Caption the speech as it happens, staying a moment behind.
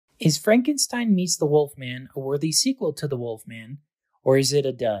Is Frankenstein Meets The Wolf-Man a worthy sequel to The Wolf-Man, or is it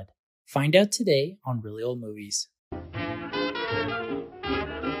a dud? Find out today on Really Old Movies.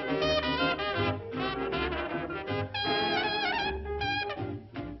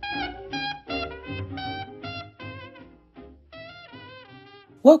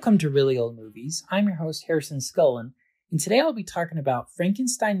 Welcome to Really Old Movies. I'm your host, Harrison Scullin, and today I'll be talking about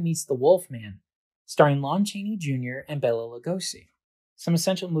Frankenstein Meets The Wolf-Man, starring Lon Chaney Jr. and Bela Lugosi. Some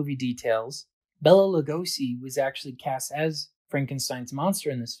essential movie details. Bela Lugosi was actually cast as Frankenstein's monster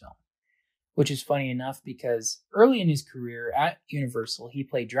in this film, which is funny enough because early in his career at Universal, he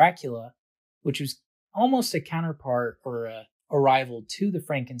played Dracula, which was almost a counterpart or a rival to the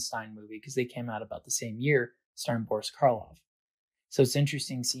Frankenstein movie because they came out about the same year, starring Boris Karloff. So it's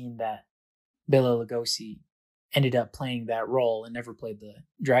interesting seeing that Bela Lugosi ended up playing that role and never played the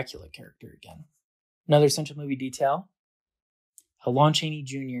Dracula character again. Another essential movie detail. Lon Chaney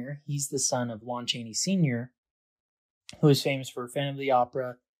Jr., he's the son of Lon Chaney Sr., who is famous for Phantom of the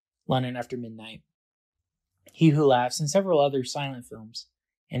Opera, London After Midnight, He Who Laughs, and several other silent films,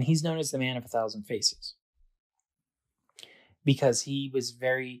 and he's known as the Man of a Thousand Faces because he was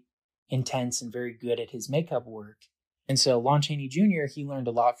very intense and very good at his makeup work. And so Lon Chaney Jr., he learned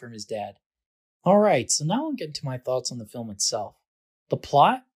a lot from his dad. All right, so now I'll get into my thoughts on the film itself. The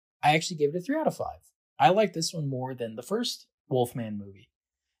plot, I actually gave it a 3 out of 5. I like this one more than the first Wolfman movie.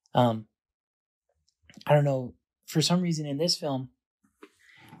 I don't know, for some reason in this film,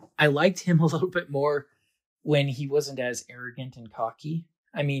 I liked him a little bit more when he wasn't as arrogant and cocky.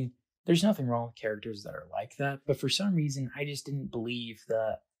 I mean, there's nothing wrong with characters that are like that, but for some reason, I just didn't believe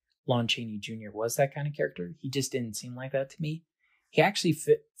that Lon Chaney Jr. was that kind of character. He just didn't seem like that to me. He actually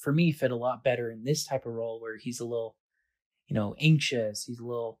fit a lot better in this type of role where he's a little, anxious. He's a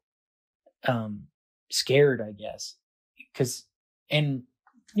little scared, I guess.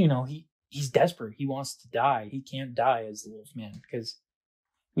 He's desperate. He wants to die. He can't die as the Wolfman because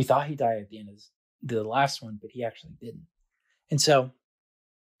we thought he died at the end of the last one, but he actually didn't. And so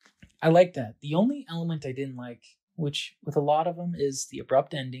I like that. The only element I didn't like, which with a lot of them, is the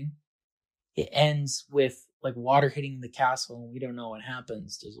abrupt ending. It ends with like water hitting the castle and we don't know what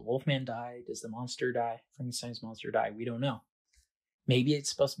happens. Does the Wolfman die? Does the monster die? Frankenstein's monster die? We don't know. Maybe it's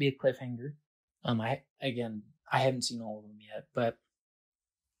supposed to be a cliffhanger. I haven't seen all of them yet, but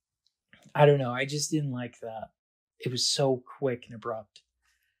I don't know. I just didn't like that. It was so quick and abrupt.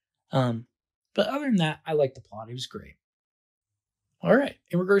 But other than that, I liked the plot. It was great. All right.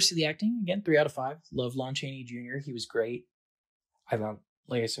 In regards to the acting, again, 3 out of 5. Love Lon Chaney Jr. He was great. I thought,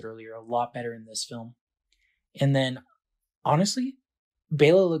 like I said earlier, a lot better in this film. And then, honestly,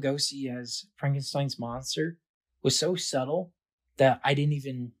 Bela Lugosi as Frankenstein's monster was so subtle that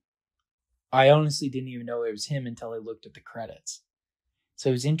I honestly didn't even know it was him until I looked at the credits. So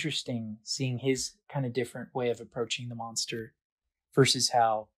it was interesting seeing his kind of different way of approaching the monster versus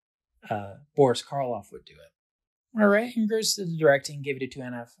how Boris Karloff would do it. All right, in regards to the directing, gave it a 2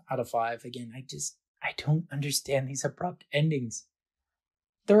 out of 5. Again, I don't understand these abrupt endings.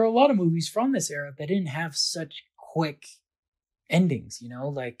 There are a lot of movies from this era that didn't have such quick endings,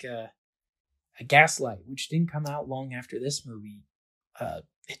 like a Gaslight, which didn't come out long after this movie.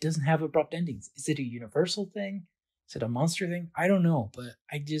 It doesn't have abrupt endings. Is it a Universal thing? Is it a monster thing? I don't know, but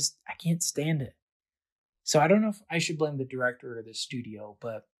I can't stand it. So I don't know if I should blame the director or the studio,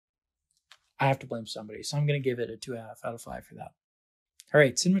 but I have to blame somebody. So I'm going to give it a 2.5 out of 5 for that. All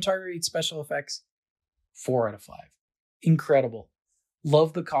right, cinematography and special effects, 4 out of 5. Incredible.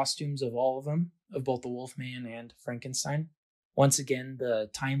 Love the costumes of all of them, of both the Wolfman and Frankenstein. Once again, the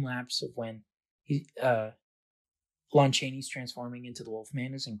time lapse of when Lon Chaney's transforming into the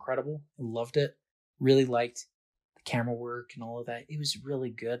Wolfman is incredible. I loved it. Really liked the camera work and all of that. It was really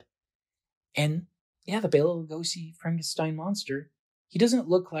good. And yeah, the Bela Lugosi Frankenstein monster, he doesn't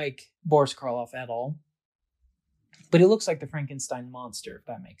look like Boris Karloff at all, but it looks like the Frankenstein monster, if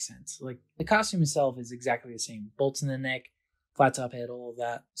that makes sense. Like the costume itself is exactly the same. Bolts in the neck, flat top head, all of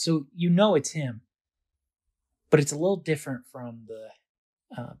that. So it's him, but it's a little different from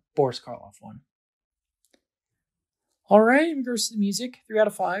the Boris Karloff one. All right, in regards to the music, 3 out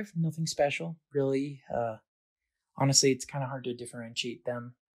of 5. Nothing special, really. Honestly, it's kind of hard to differentiate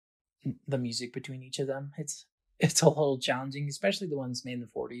the music between each of them. It's a little challenging, especially the ones made in the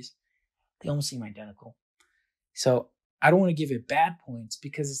 40s. They almost seem identical. So I don't want to give it bad points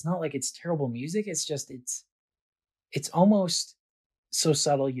because it's not like it's terrible music. It's just it's almost so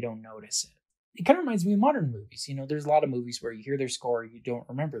subtle you don't notice it. It kind of reminds me of modern movies. There's a lot of movies where you hear their score, you don't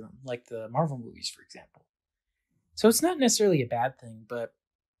remember them, like the Marvel movies, for example. So it's not necessarily a bad thing,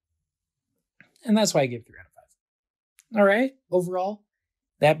 and that's why I give 3 out of 5. All right, overall,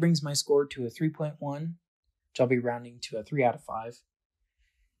 That brings my score to a 3.1, which I'll be rounding to a 3 out of 5.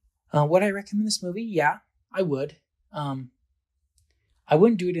 Would I recommend this movie? Yeah, I would. I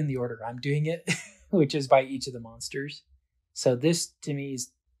wouldn't do it in the order I'm doing it, which is by each of the monsters. So this, to me,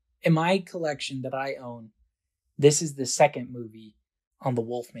 is, in my collection that I own, this is the second movie on the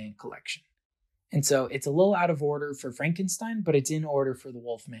Wolfman collection. And so it's a little out of order for Frankenstein, but it's in order for the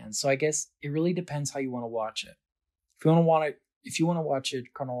Wolfman. So I guess it really depends how you want to watch it. If you want to watch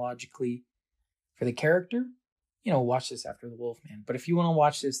it chronologically for the character, watch this after the Wolfman. But if you want to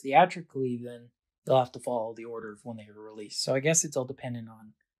watch this theatrically, then you'll have to follow the order of when they were released. So I guess it's all dependent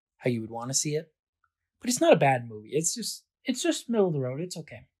on how you would want to see it. But it's not a bad movie. It's just middle of the road. It's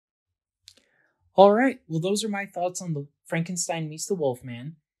okay. All right. Well, those are my thoughts on the Frankenstein Meets the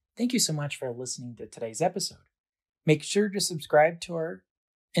Wolfman. Thank you so much for listening to today's episode. Make sure to subscribe to our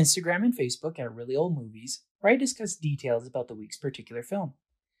Instagram and Facebook at Really Old Movies, where I discuss details about the week's particular film.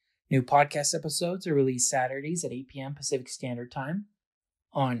 New podcast episodes are released Saturdays at 8 p.m. Pacific Standard Time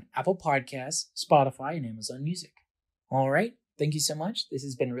on Apple Podcasts, Spotify, and Amazon Music. All right. Thank you so much. This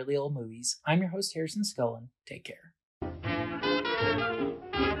has been Really Old Movies. I'm your host, Harrison Scullin. Take care.